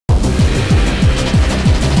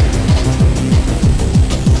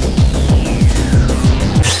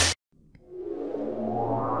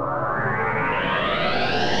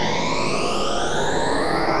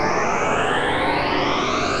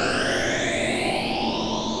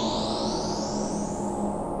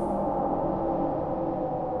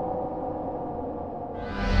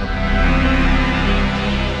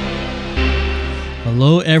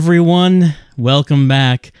everyone. Welcome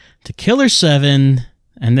back to Killer7,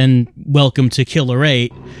 and then welcome to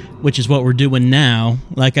Killer8, which is what we're doing now.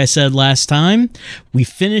 Like I said last time, we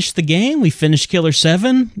finished the game. We finished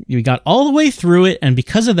Killer7. We got all the way through it, and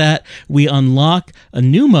because of that, we unlock a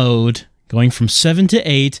new mode going from 7 to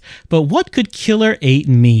 8. But what could Killer8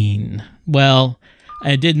 mean? Well,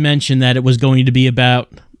 I did mention that it was going to be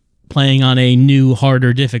about playing on a new,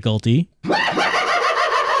 harder difficulty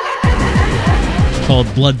called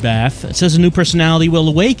Bloodbath. It says a new personality will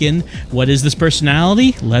awaken. What is this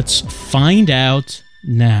personality? Let's find out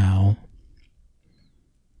now.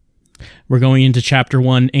 We're going into Chapter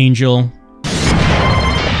 1, Angel.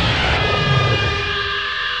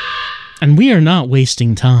 And we are not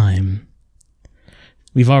wasting time.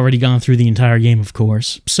 We've already gone through the entire game, of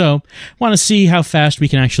course. So, want to see how fast we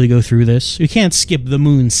can actually go through this. We can't skip the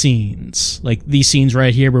moon scenes. Like these scenes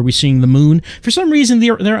right here where we're seeing the moon. For some reason,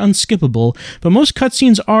 they're unskippable, but most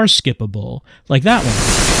cutscenes are skippable. Like that one.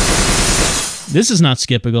 This is not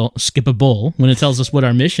skippable when it tells us what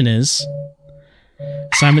our mission is.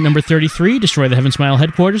 Assignment number 33, destroy the Heaven Smile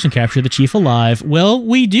headquarters and capture the chief alive. Well,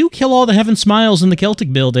 we do kill all the Heaven Smiles in the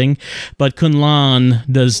Celtic building, but Kunlan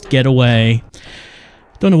does get away.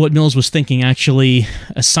 Don't know what Mills was thinking, actually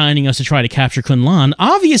assigning us to try to capture Kunlan.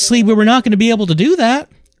 Obviously, we were not going to be able to do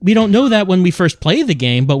that. We don't know that when we first play the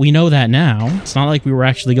game, but we know that now. It's not like we were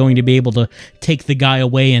actually going to be able to take the guy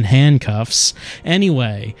away in handcuffs.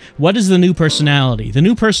 Anyway, what is the new personality? The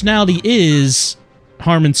new personality is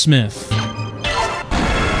Harmon Smith.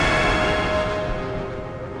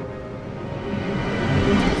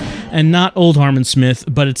 And not old Harmon Smith,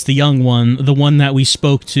 but it's the young one, the one that we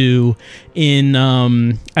spoke to in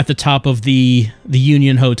at the top of the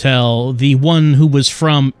Union Hotel, the one who was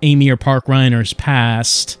from Amir Park Reiner's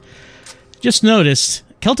past. Just noticed,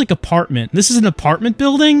 Celtic apartment. This is an apartment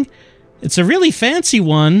building? It's a really fancy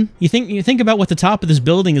one. You think about what the top of this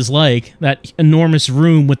building is like, that enormous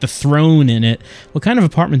room with the throne in it. What kind of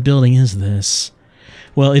apartment building is this?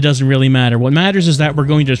 Well, it doesn't really matter. What matters is that we're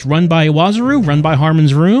going to just run by Wazaru, run by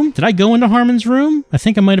Harmon's room. Did I go into Harmon's room? I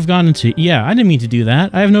think I might have gone into... Yeah, I didn't mean to do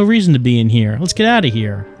that. I have no reason to be in here. Let's get out of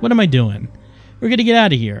here. What am I doing? We're going to get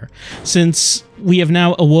out of here. Since we have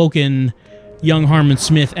now awoken young Harmon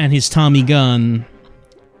Smith and his Tommy gun,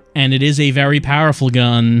 and it is a very powerful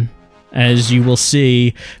gun, as you will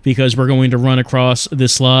see, because we're going to run across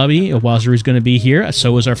this lobby. Wazaru's going to be here.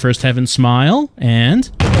 So is our first Heaven Smile,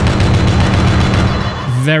 and...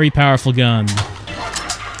 very powerful gun.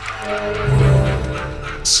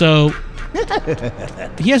 So,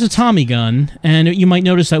 he has a Tommy gun, and you might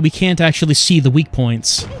notice that we can't actually see the weak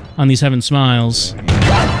points on these Heaven Smiles.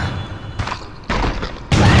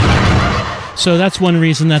 So that's one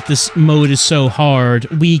reason that this mode is so hard.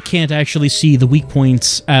 We can't actually see the weak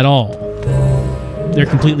points at all. They're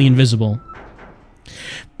completely invisible.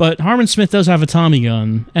 But Harmon Smith does have a Tommy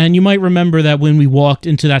gun, and you might remember that when we walked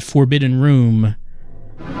into that forbidden room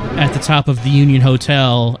at the top of the Union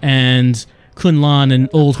Hotel, and Kunlan and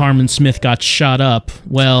old Harmon Smith got shot up.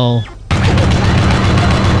 Well,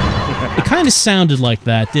 it kind of sounded like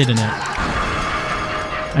that, didn't it?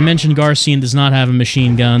 I mentioned Garcian does not have a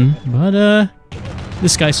machine gun, but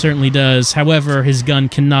this guy certainly does. However, his gun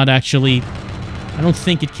cannot actually... I don't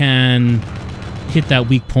think it can hit that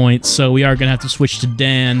weak point, so we are going to have to switch to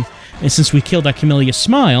Dan. And since we killed that Camellia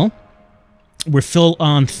Smile... we're full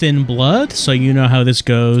on thin blood, so you know how this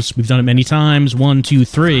goes. We've done it many times. 1, 2,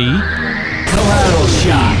 3. Collateral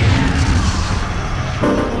shot.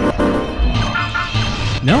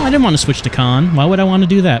 No, I didn't want to switch to Khan. Why would I want to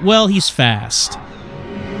do that? Well, he's fast.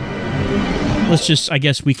 Let's just... I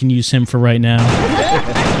guess we can use him for right now.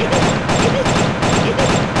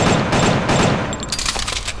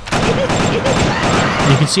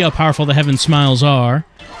 You can see how powerful the Heaven Smiles are.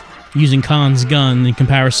 Using Khan's gun in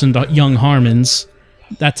comparison to young Harmon's.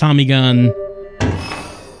 That Tommy gun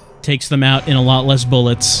takes them out in a lot less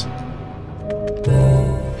bullets.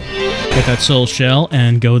 Get that soul shell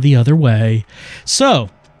and go the other way. So,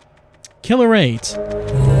 Killer8.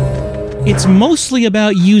 It's mostly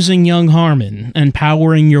about using young Harmon and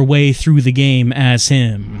powering your way through the game as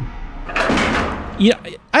him. Yeah,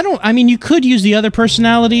 I mean, you could use the other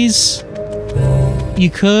personalities. You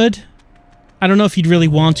could. I don't know if you'd really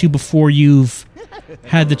want to before you've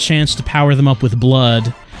had the chance to power them up with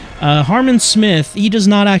blood. Harmon Smith, he does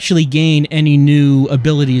not actually gain any new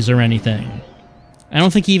abilities or anything. I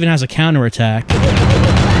don't think he even has a counterattack.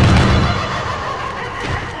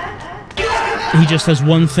 He just has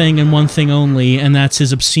one thing and one thing only, and that's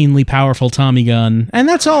his obscenely powerful Tommy gun. And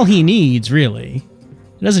that's all he needs, really.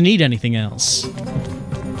 He doesn't need anything else.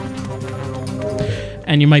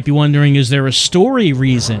 And you might be wondering, is there a story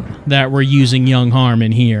reason that we're using young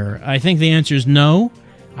Harmon here? I think the answer is no.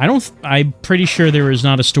 I'm pretty sure there is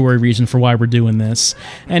not a story reason for why we're doing this.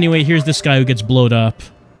 Anyway, here's this guy who gets blowed up.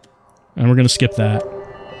 And we're going to skip that.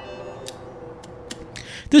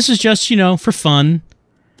 This is just, you know, for fun.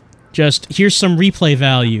 Just, here's some replay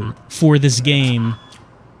value for this game.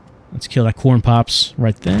 Let's kill that corn pops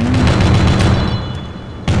right there.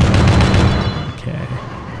 Okay.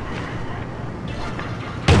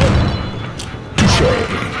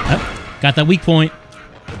 Oh, got that weak point.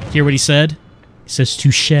 Hear what he said? He says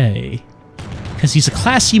touche. Because he's a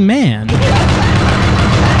classy man.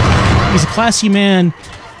 He's a classy man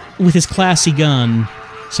with his classy gun.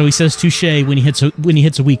 So he says touche when he hits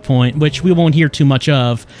a weak point, which we won't hear too much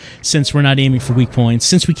of since we're not aiming for weak points,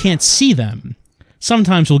 since we can't see them.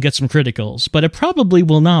 Sometimes we'll get some criticals, but it probably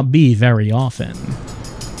will not be very often.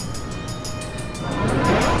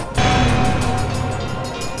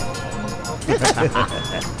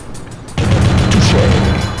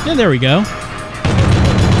 Yeah, there we go.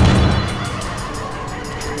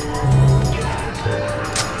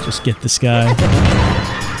 Just get this guy.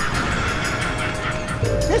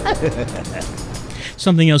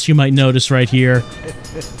 Something else you might notice right here.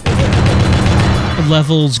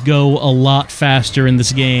 Levels go a lot faster in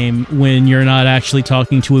this game when you're not actually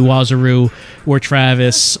talking to Iwazaru or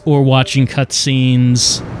Travis or watching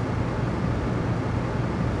cutscenes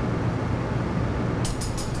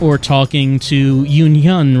or talking to Yoon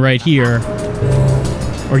Hyun right here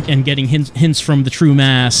and getting hints from the True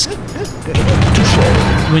Mask.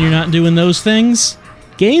 When you're not doing those things,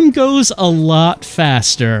 game goes a lot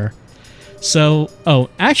faster. So, oh,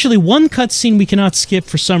 actually one cutscene we cannot skip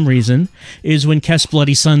for some reason is when Kess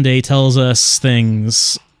Bloody Sunday tells us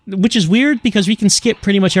things, which is weird because we can skip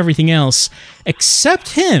pretty much everything else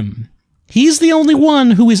except him. He's the only one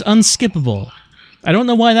who is unskippable. I don't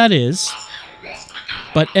know why that is,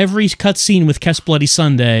 but every cutscene with Kess Bloody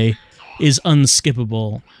Sunday is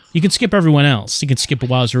unskippable. You can skip everyone else. You can skip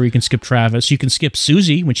Iwazaru, you can skip Travis, you can skip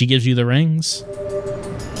Susie when she gives you the rings.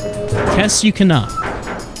 Kess, you cannot.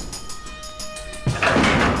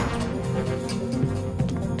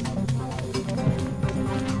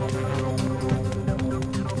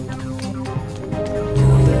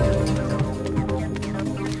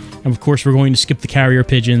 And of course we're going to skip the carrier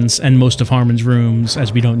pigeons and most of Harmon's rooms,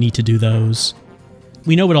 as we don't need to do those.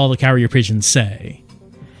 We know what all the carrier pigeons say.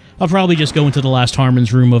 I'll probably just go into the last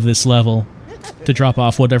Harmon's room of this level to drop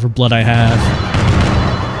off whatever blood I have.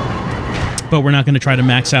 But we're not going to try to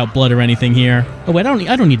max out blood or anything here. Oh wait,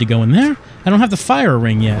 I don't need to go in there. I don't have the fire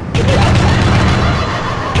ring yet.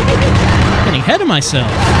 Getting ahead of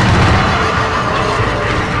myself.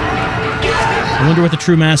 I wonder what the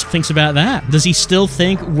True Mask thinks about that. Does he still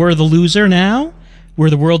think we're the loser now? We're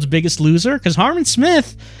the world's biggest loser? Because Harmon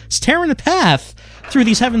Smith is tearing the path through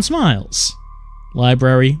these Heaven Smiles.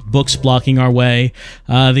 Library, books blocking our way.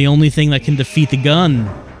 The only thing that can defeat the gun,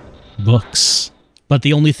 books. But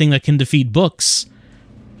the only thing that can defeat books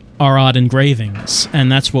are odd engravings,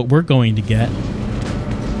 and that's what we're going to get.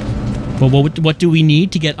 But what do we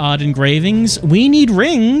need to get odd engravings? We need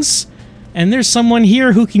rings! And there's someone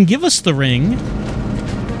here who can give us the ring.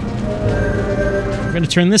 We're going to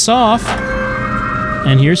turn this off.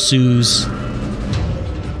 And here's Suze.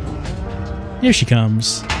 Here she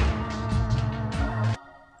comes.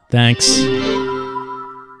 Thanks.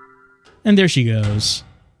 And there she goes.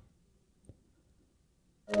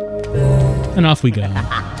 And off we go.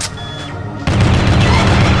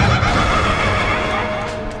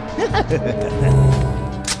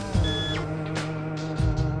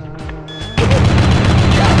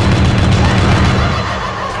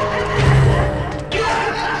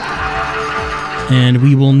 And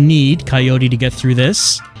we will need Coyote to get through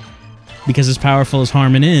this, because as powerful as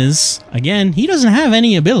Harmon is, again, he doesn't have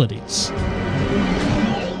any abilities.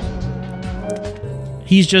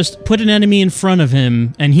 He's just put an enemy in front of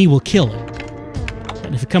him, and he will kill it.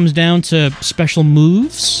 And if it comes down to special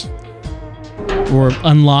moves, or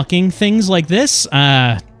unlocking things like this,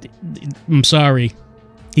 I'm sorry.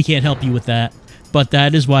 He can't help you with that. But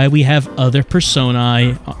that is why we have other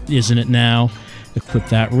personae, isn't it now? Equip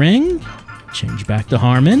that ring. Change back to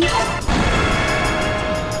Harmon.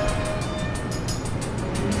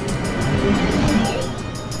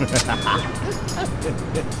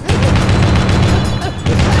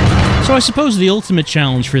 So I suppose the ultimate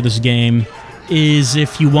challenge for this game is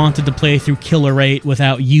if you wanted to play through Killer8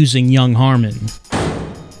 without using young Harmon.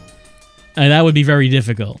 That would be very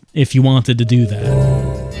difficult if you wanted to do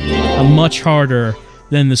that. Much harder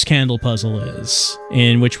than this candle puzzle is,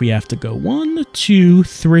 in which we have to go 1, 2,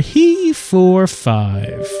 3, 4,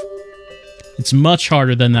 5. It's much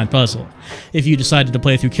harder than that puzzle if you decided to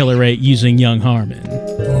play through Killer 8 using Young Harmon.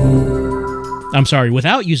 I'm sorry,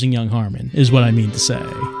 without using Young Harmon, is what I mean to say.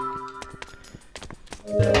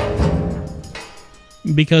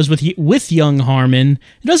 Because with Young Harmon,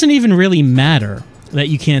 it doesn't even really matter that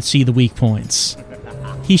you can't see the weak points.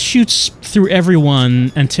 He shoots through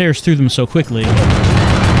everyone and tears through them so quickly.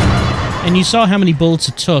 And you saw how many bullets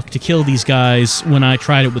it took to kill these guys when I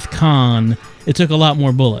tried it with Khan. It took a lot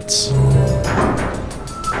more bullets.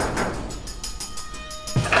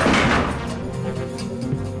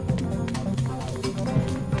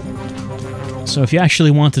 So if you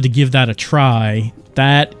actually wanted to give that a try,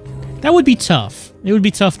 that would be tough. It would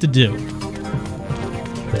be tough to do.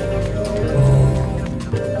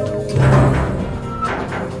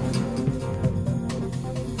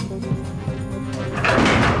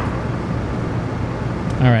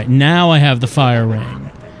 Alright, now I have the fire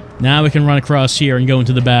ring. Now we can run across here and go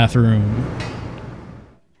into the bathroom.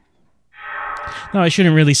 No, I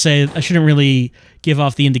shouldn't really give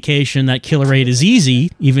off the indication that Killer 8 is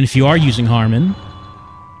easy, even if you are using Harmon.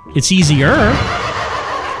 It's easier.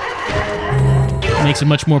 It makes it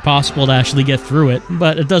much more possible to actually get through it,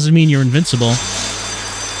 but it doesn't mean you're invincible.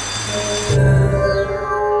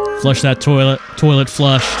 Flush that toilet. Toilet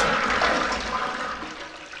flushed.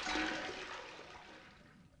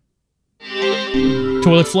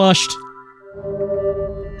 Toilet flushed.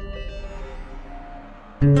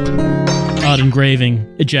 Odd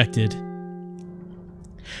engraving. Ejected.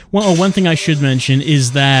 Well, one thing I should mention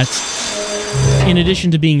is that, in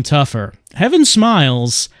addition to being tougher, Heaven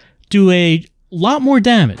Smiles do a lot more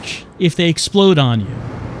damage if they explode on you.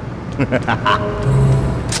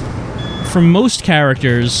 For most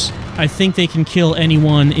characters, I think they can kill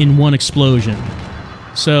anyone in one explosion.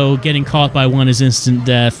 So getting caught by one is instant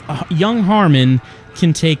death. Young Harmon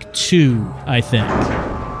can take 2, I think.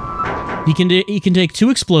 He can take 2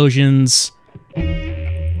 explosions.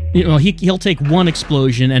 You know, he'll take 1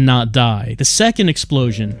 explosion and not die. The second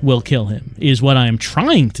explosion will kill him, is what I am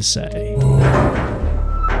trying to say.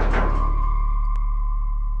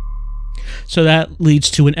 So that leads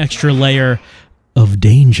to an extra layer of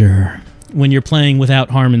danger when you're playing without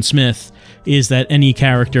Harmon Smith, is that any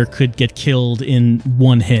character could get killed in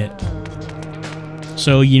 1 hit.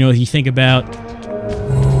 So, you know, if you think about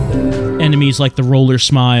enemies like the Roller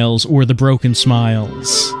Smiles or the Broken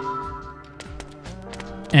Smiles,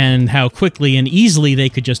 and how quickly and easily they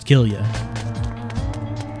could just kill you.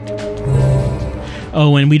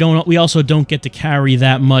 Oh, and we also don't get to carry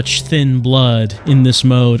that much thin blood in this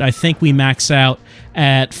mode. I think we max out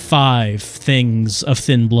at 5 things of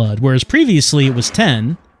thin blood, whereas previously it was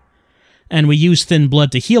 10, and we use thin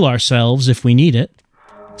blood to heal ourselves if we need it.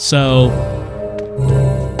 So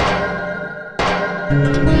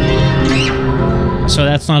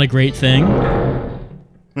that's not a great thing.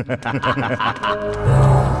 And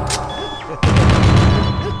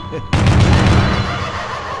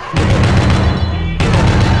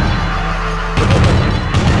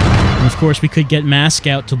of course, we could get Mask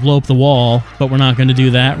out to blow up the wall, but we're not going to do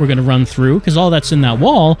that. We're going to run through, because all that's in that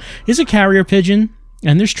wall is a carrier pigeon,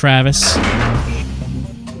 and there's Travis.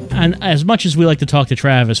 And as much as we like to talk to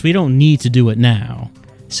Travis, we don't need to do it now.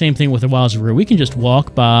 Same thing with the Wazaroo. We can just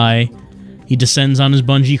walk by. He descends on his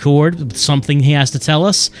bungee cord with something he has to tell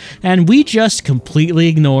us, and we just completely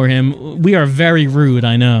ignore him. We are very rude,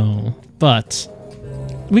 I know, but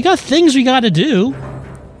we got things we gotta do.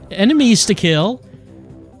 Enemies to kill,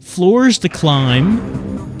 floors to climb,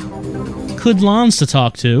 Kudlans to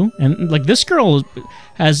talk to, and, like, this girl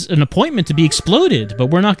has an appointment to be exploded, but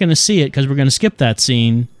we're not gonna see it because we're gonna skip that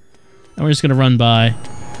scene, and we're just gonna run by.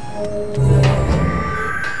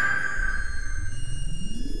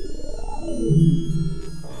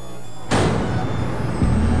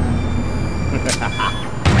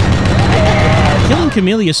 Killing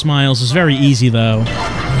Camellia Smiles is very easy, though.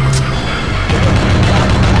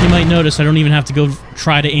 You might notice I don't even have to go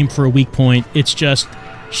try to aim for a weak point. It's just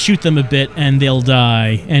shoot them a bit and they'll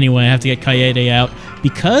die. Anyway, I have to get Kaede out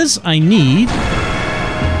because I need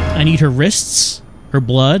her wrists, her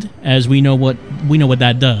blood, as we know what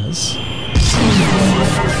that does.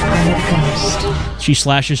 She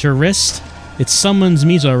slashes her wrist. It summons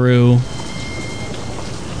Mizaru.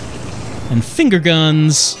 And finger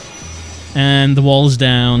guns. And the wall is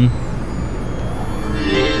down.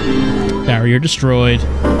 Barrier destroyed.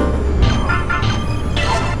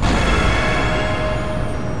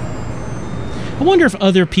 I wonder if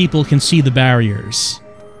other people can see the barriers.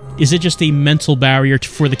 Is it just a mental barrier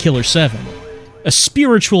for the Killer 7? A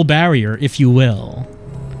spiritual barrier, if you will.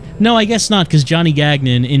 No, I guess not, because Johnny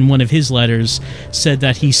Gagnon, in one of his letters, said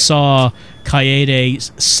that he saw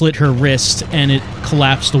Killer8 slit her wrist and it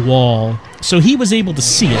collapsed the wall. So he was able to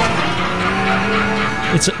see it.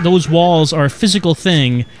 Those walls are a physical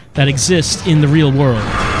thing that exists in the real world.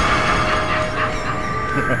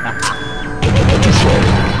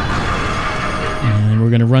 And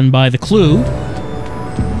we're going to run by the clue.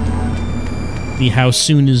 The how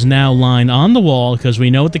soon is now line on the wall, because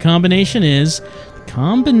we know what the combination is.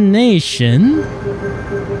 Combination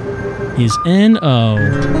is NO.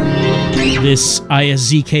 This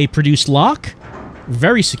ISZK produced lock,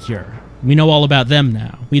 very secure. We know all about them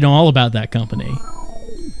now. We know all about that company.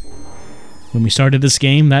 When we started this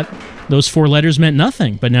game, those 4 letters meant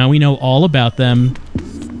nothing, but now we know all about them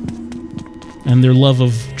and their love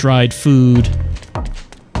of dried food.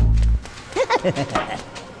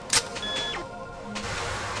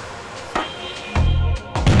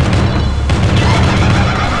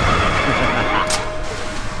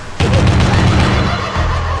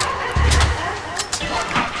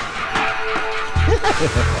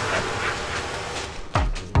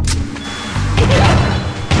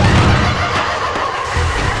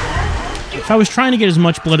 If I was trying to get as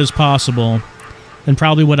much blood as possible, then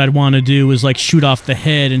probably what I'd want to do is like shoot off the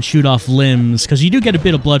head and shoot off limbs, because you do get a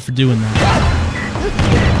bit of blood for doing that.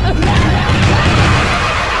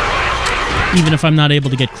 Even if I'm not able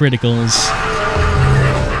to get criticals.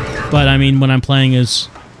 But I mean, when I'm playing as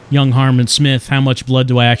young Harmon Smith, how much blood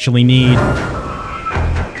do I actually need?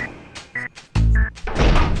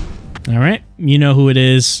 Alright, you know who it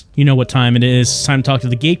is. You know what time it is. It's time to talk to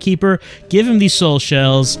the gatekeeper. Give him these soul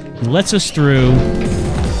shells. He lets us through.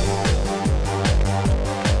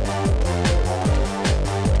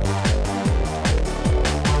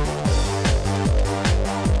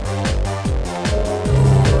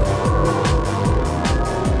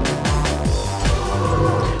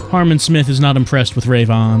 Harmon Smith is not impressed with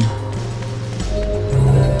Rayvon.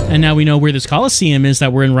 And now we know where this Coliseum is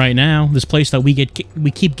that we're in right now. This place that we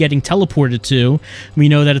keep getting teleported to. We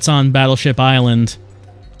know that it's on Battleship Island.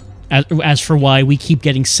 As for why we keep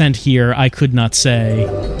getting sent here, I could not say.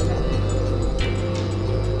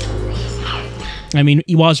 I mean,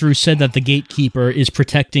 Iwasaru said that the Gatekeeper is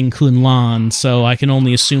protecting Kunlan, so I can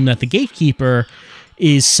only assume that the Gatekeeper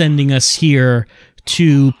is sending us here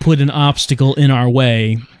to put an obstacle in our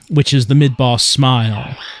way, which is the mid-boss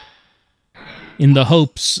Smile, in the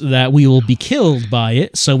hopes that we will be killed by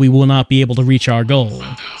it, so we will not be able to reach our goal.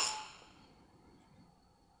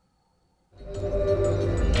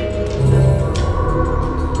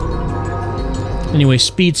 Anyway,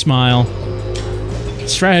 Speed Smile.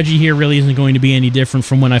 Strategy here really isn't going to be any different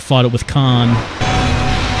from when I fought it with Khan.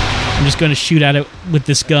 I'm just going to shoot at it with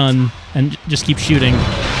this gun and just keep shooting.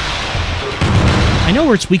 I know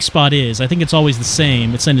where its weak spot is. I think it's always the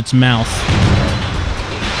same. It's in its mouth.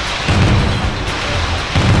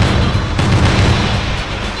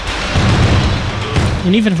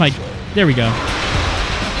 And even if I... There we go.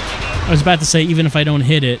 I was about to say, even if I don't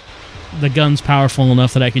hit it, the gun's powerful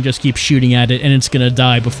enough that I can just keep shooting at it and it's gonna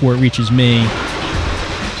die before it reaches me.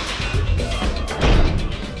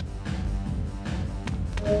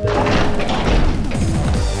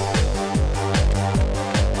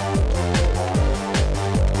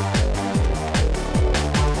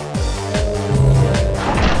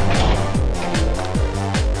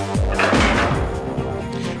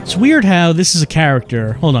 It's weird how this is a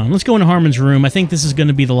character. Hold on, let's go into Harmon's room. I think this is going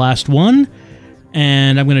to be the last one,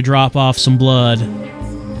 and I'm going to drop off some blood.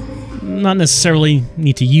 Not necessarily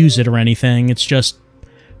need to use it or anything, it's just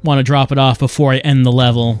want to drop it off before I end the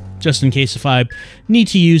level, just in case if I need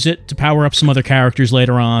to use it to power up some other characters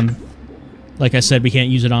later on. Like I said, we can't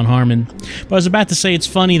use it on Harmon. But I was about to say, it's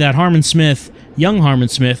funny that Harmon Smith, young Harmon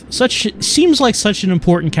Smith, seems like such an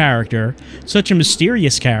important character, such a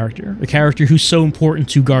mysterious character, a character who's so important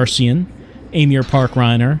to Garcian, Amir Park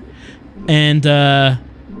Reiner, and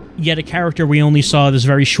yet a character we only saw this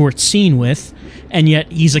very short scene with, and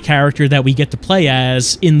yet he's a character that we get to play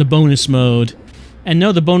as in the bonus mode. And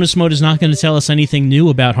no, the bonus mode is not going to tell us anything new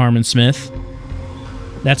about Harmon Smith.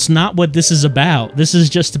 That's not what this is about. This is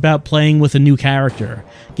just about playing with a new character.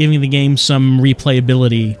 Giving the game some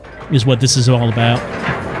replayability is what this is all about.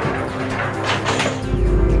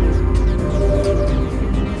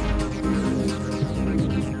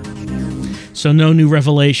 So no new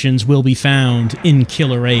revelations will be found in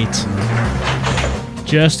Killer8.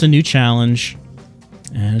 Just a new challenge.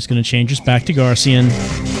 And it's going to change us back to Garcian.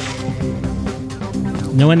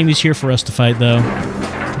 No enemies here for us to fight, though.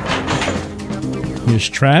 Here's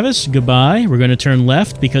Travis. Goodbye. We're going to turn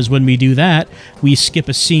left, because when we do that, we skip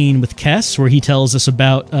a scene with Kess, where he tells us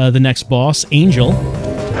about the next boss, Angel.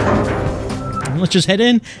 Let's just head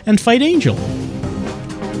in and fight Angel.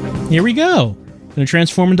 Here we go. Gonna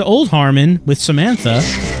transform into Old Harmon with Samantha.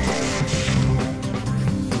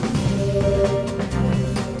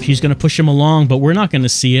 She's gonna push him along, but we're not gonna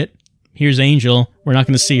see it. Here's Angel. We're not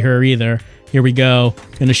gonna see her either. Here we go.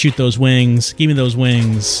 Gonna shoot those wings. Give me those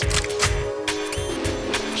wings.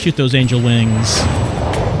 Shoot those angel wings.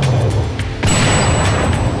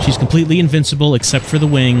 She's completely invincible except for the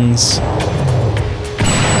wings.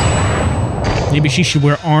 Maybe she should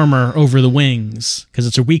wear armor over the wings, because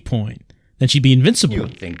it's a weak point. Then she'd be invincible. You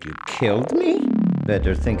think you killed me?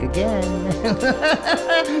 Better think again.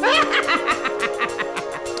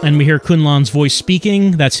 And we hear Kunlan's voice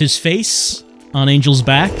speaking. That's his face on Angel's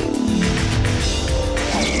back.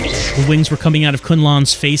 The wings were coming out of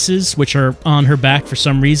Kunlan's faces, which are on her back for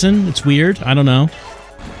some reason. It's weird. I don't know.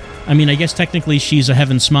 I mean, I guess technically she's a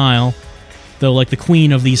Heaven Smile, though, like the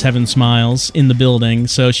queen of these Heaven Smiles in the building,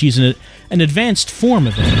 so she's an advanced form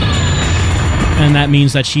of it. And that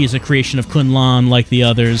means that she is a creation of Kunlan like the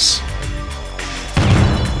others.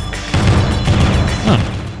 Huh.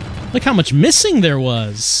 Look how much missing there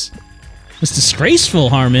was. It's disgraceful,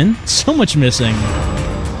 Harmon. So much missing.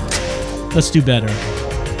 Let's do better.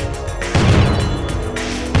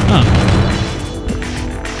 Huh.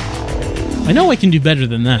 I know I can do better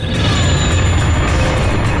than that.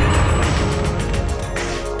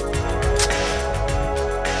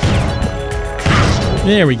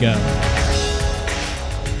 There we go.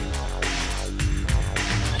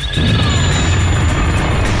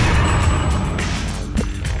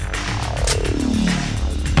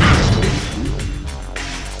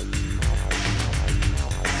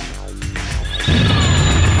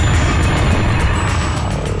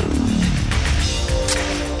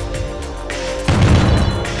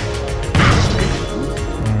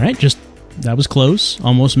 Alright, that was close.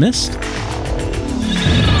 Almost missed.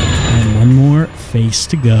 And one more face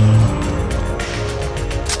to go.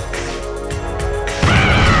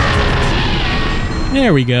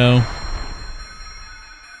 There we go.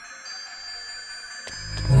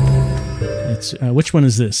 It's which one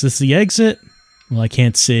is this? This is the exit? Well, I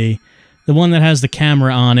can't see. The one that has the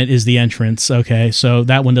camera on it is the entrance. Okay, so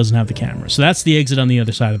that one doesn't have the camera. So that's the exit on the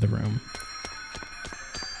other side of the room.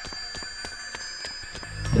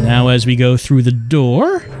 Now, as we go through the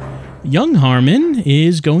door, young Harmon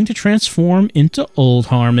is going to transform into Old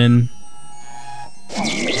Harmon.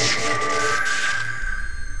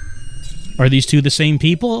 Are these two the same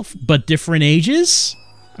people, but different ages?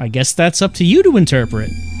 I guess that's up to you to interpret.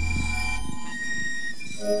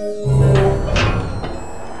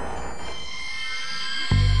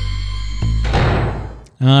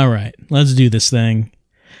 Alright, let's do this thing.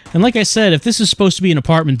 And like I said, if this is supposed to be an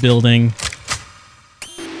apartment building,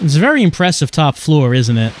 it's a very impressive top floor,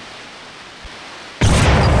 isn't it?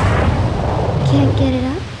 Can't get it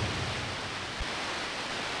up?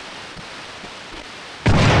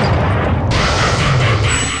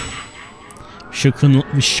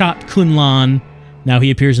 We shot Kunlan. Now he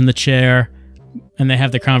appears in the chair, and they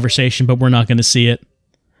have the conversation, but we're not going to see it.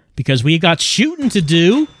 Because we got shooting to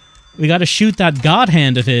do. We got to shoot that god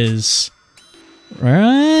hand of his.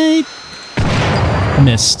 Right?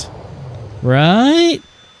 Missed. Right?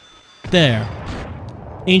 There.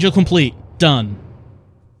 Angel complete. Done.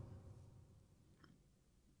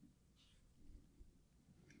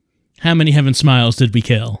 How many Heaven Smiles did we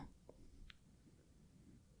kill?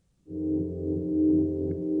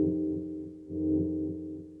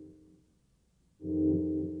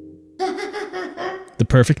 The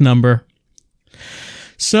perfect number.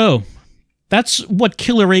 So, that's what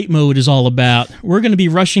Killer 8 mode is all about. We're going to be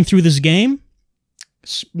rushing through this game,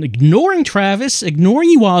 ignoring Travis,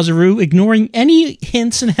 ignoring Iwazaru, ignoring any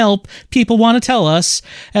hints and help people want to tell us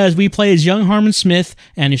as we play as young Harmon Smith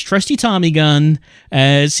and his trusty Tommy gun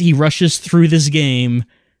as he rushes through this game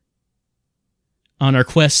on our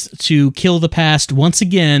quest to kill the past once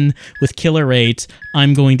again with Killer 8.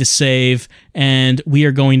 I'm going to save, and we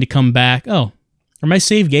are going to come back. Oh, are my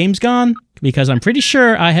save games gone? Because I'm pretty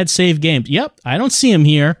sure I had save games. Yep, I don't see them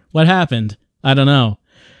here. What happened? I don't know.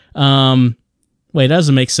 Wait, that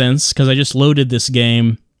doesn't make sense, because I just loaded this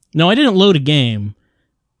game. No, I didn't load a game.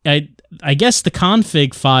 I guess the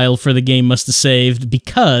config file for the game must have saved,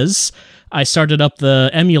 because I started up the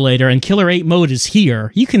emulator, and Killer 8 mode is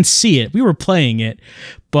here. You can see it. We were playing it.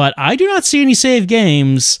 But I do not see any save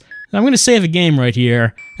games. I'm going to save a game right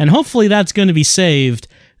here, and hopefully that's going to be saved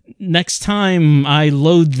next time I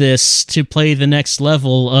load this to play the next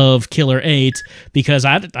level of Killer 8, because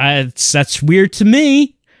that's weird to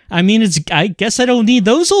me. I mean, I guess I don't need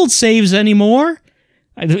those old saves anymore.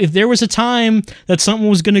 If there was a time that something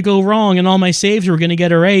was going to go wrong and all my saves were going to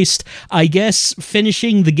get erased, I guess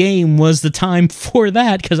finishing the game was the time for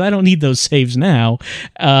that, because I don't need those saves now.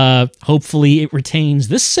 Hopefully it retains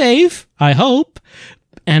this save, I hope.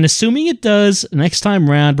 And assuming it does, next time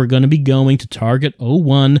round we're going to be going to Target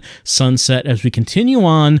 01 Sunset as we continue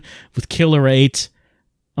on with Killer 8.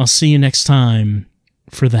 I'll see you next time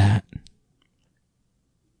for that.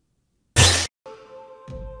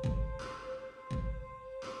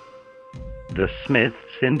 The Smith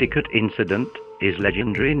Syndicate incident is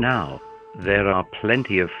legendary now. There are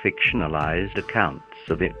plenty of fictionalized accounts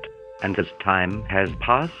of it, and as time has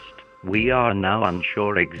passed, we are now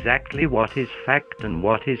unsure exactly what is fact and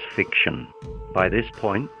what is fiction. By this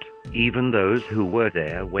point, even those who were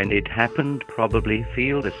there when it happened probably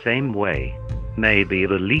feel the same way. Maybe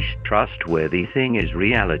the least trustworthy thing is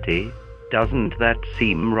reality. Doesn't that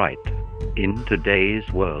seem right? In today's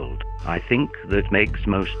world, I think that makes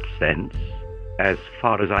most sense. As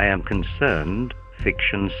far as I am concerned,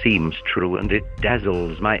 fiction seems true and it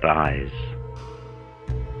dazzles my eyes.